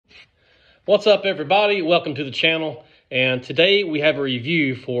What's up, everybody? Welcome to the channel. And today we have a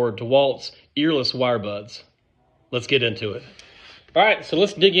review for Dewalt's earless wire buds. Let's get into it. All right, so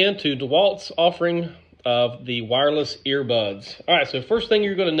let's dig into Dewalt's offering of the wireless earbuds. All right, so first thing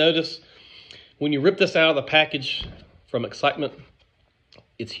you're going to notice when you rip this out of the package from excitement,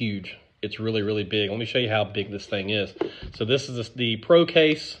 it's huge. It's really, really big. Let me show you how big this thing is. So this is the Pro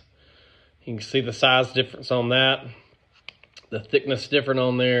case. You can see the size difference on that. The thickness different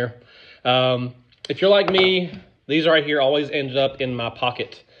on there. If you're like me, these right here always ended up in my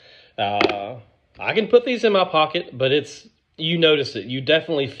pocket. I can put these in my pocket, but you notice it. You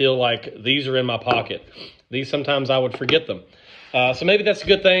definitely feel like these are in my pocket. These sometimes I would forget them. So maybe that's a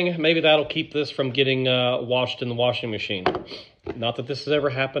good thing. Maybe that'll keep this from getting washed in the washing machine. Not that this has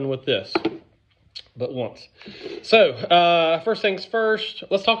ever happened with this, but once. So first things first,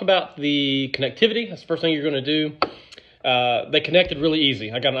 let's talk about the connectivity. That's the first thing you're going to do. They connected really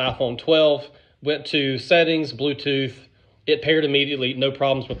easy. I got an iPhone 12, went to settings, Bluetooth. It paired immediately, no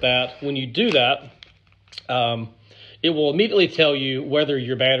problems with that. When you do that, it will immediately tell you whether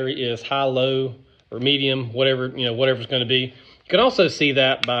your battery is high, low, or medium, whatever's going to be. You can also see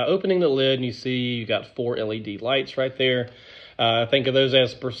that by opening the lid, and you see you got 4 LED lights right there. Think of those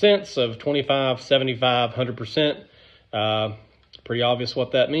as percents of 25, 75, 100%. It's pretty obvious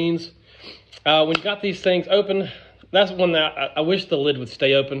what that means. When you got these things open, that's one that I wish the lid would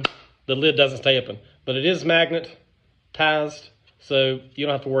stay open. The lid doesn't stay open, but it is magnetized, so you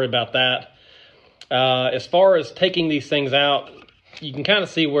don't have to worry about that. As far as taking these things out, you can kind of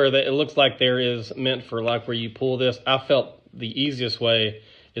see where it looks like there is meant for like where you pull this. I felt the easiest way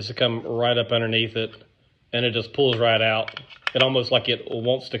is to come right up underneath it, and it just pulls right out. It almost like it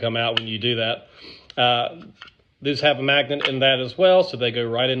wants to come out when you do that. These have a magnet in that as well, so they go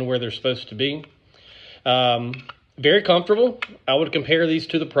right in where they're supposed to be. Very comfortable. I would compare these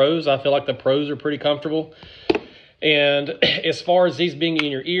to the Pros. I feel like the Pros are pretty comfortable. And as far as these being in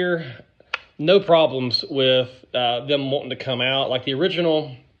your ear, no problems with them wanting to come out. Like the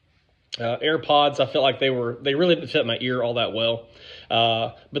original AirPods, I felt like they really didn't fit my ear all that well.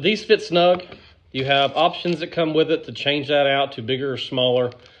 But these fit snug. You have options that come with it to change that out to bigger or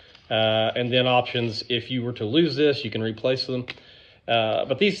smaller. And then options, if you were to lose this, you can replace them.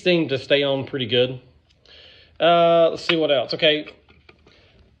 But these seem to stay on pretty good. Let's see what else. Okay,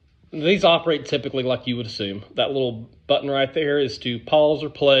 these operate typically like you would assume. That little button right there is to pause or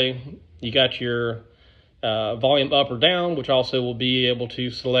play. You got your volume up or down, which also will be able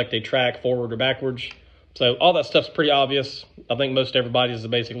to select a track forward or backwards. So all that stuff's pretty obvious. I think most everybody's is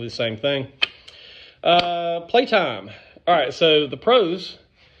basically the same thing. Playtime. All right, so the Pros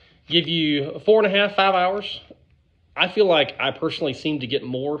give you 4.5, 5 hours. I feel like I personally seem to get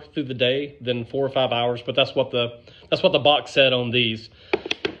more through the day than 4 or 5 hours, but that's what the box said on these.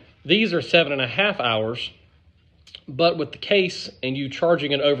 These are 7.5 hours, but with the case and you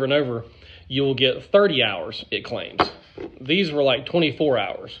charging it over and over, you will get 30 hours, it claims. These were like 24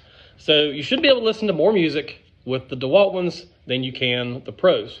 hours. So you should be able to listen to more music with the Dewalt ones than you can the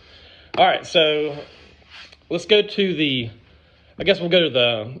Pros. All right, so let's go to I guess we'll go to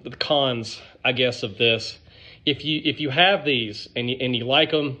the cons, I guess, of this. If you have these and you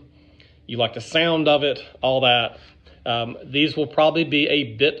like them, you like the sound of it, all that, these will probably be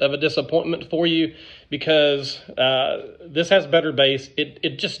a bit of a disappointment for you because this has better bass.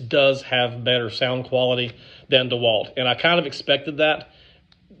 It just does have better sound quality than DeWalt, and I kind of expected that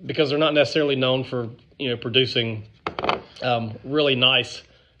because they're not necessarily known for producing really nice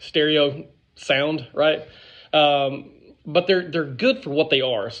stereo sound, right? But they're good for what they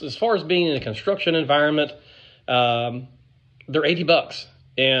are. So as far as being in a construction environment, they're $80,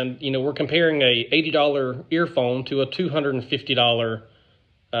 and we're comparing a $80 earphone to a $250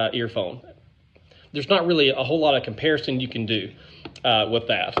 earphone. There's not really a whole lot of comparison you can do with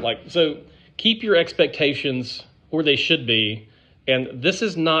that. So keep your expectations where they should be, and this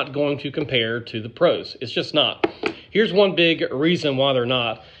is not going to compare to the Pros. It's just not. Here's one big reason why they're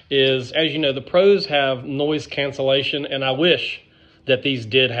not is, as you know, the Pros have noise cancellation, and I wish that these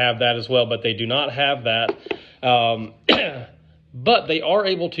did have that as well, but they do not have that. But they are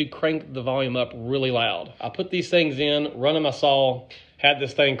able to crank the volume up really loud. I put these things in, running my saw, had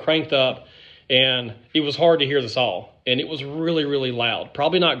this thing cranked up, and it was hard to hear the saw. And it was really, really loud.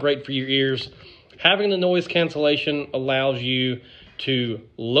 Probably not great for your ears. Having the noise cancellation allows you to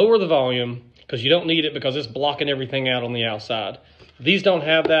lower the volume because you don't need it because it's blocking everything out on the outside. These don't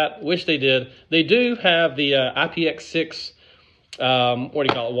have that. Wish they did. They do have the IPX6,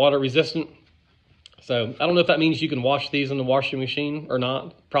 water resistant. So I don't know if that means you can wash these in the washing machine or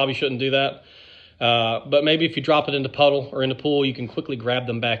not. Probably shouldn't do that. But maybe if you drop it in the puddle or in the pool, you can quickly grab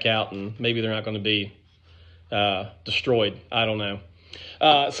them back out, and maybe they're not going to be destroyed. I don't know.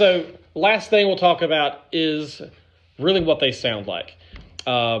 So last thing we'll talk about is really what they sound like.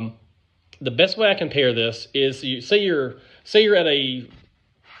 The best way I compare this is say you're at a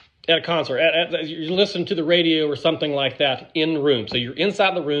concert, you're listening to the radio or something like that in the room. So you're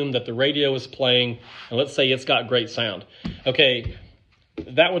inside the room that the radio is playing, and let's say it's got great sound. Okay,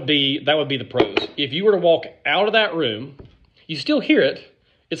 that would be the pros. If you were to walk out of that room, you still hear it.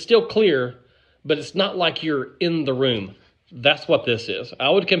 It's still clear, but it's not like you're in the room. That's what this is. I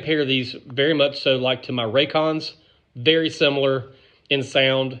would compare these very much so like to my Raycons. Very similar in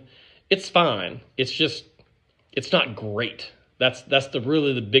sound. It's fine. It's just, it's not great. That's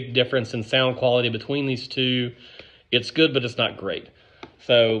really the big difference in sound quality between these two. It's good, but it's not great.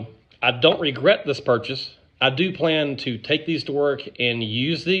 So I don't regret this purchase. I do plan to take these to work and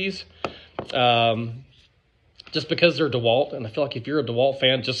use these just because they're Dewalt. And I feel like if you're a Dewalt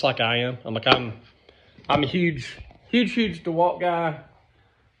fan, just like I am, I'm a huge Dewalt guy.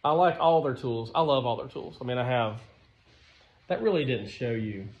 I like all their tools. I love all their tools. I mean, that really didn't show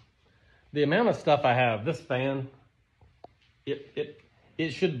you the amount of stuff I have. This fan, it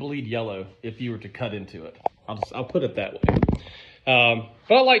should bleed yellow if you were to cut into it. I'll put it that way.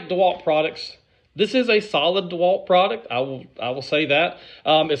 But I like Dewalt products. This is a solid Dewalt product. I will say that.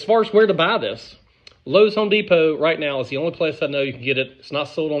 As far as where to buy this, Lowe's, Home Depot right now is the only place I know you can get it. It's not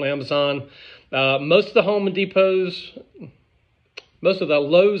sold on Amazon. Most of the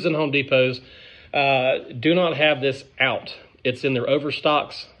Lowe's and Home Depots do not have this out. It's in their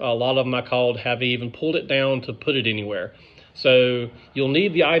overstocks. A lot of them I called haven't even pulled it down to put it anywhere. So you'll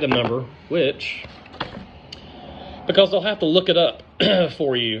need the item number, because they'll have to look it up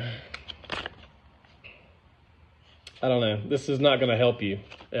for you. I don't know. This is not going to help you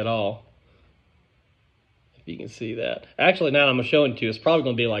at all. If you can see that. Actually, now I'm showing it to you. It's probably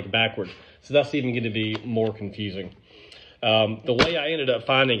going to be like backwards. So that's even going to be more confusing. The way I ended up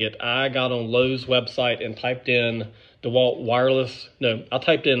finding it, I got on Lowe's website and typed in I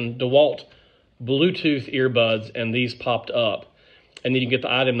typed in Dewalt Bluetooth earbuds, and these popped up. And then you get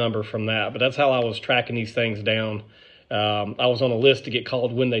the item number from that. But that's how I was tracking these things down. I was on a list to get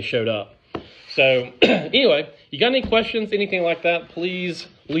called when they showed up. So anyway, you got any questions, anything like that, please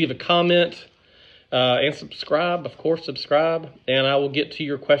leave a comment and subscribe. Of course, subscribe, and I will get to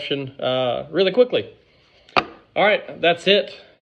your question really quickly. All right, that's it.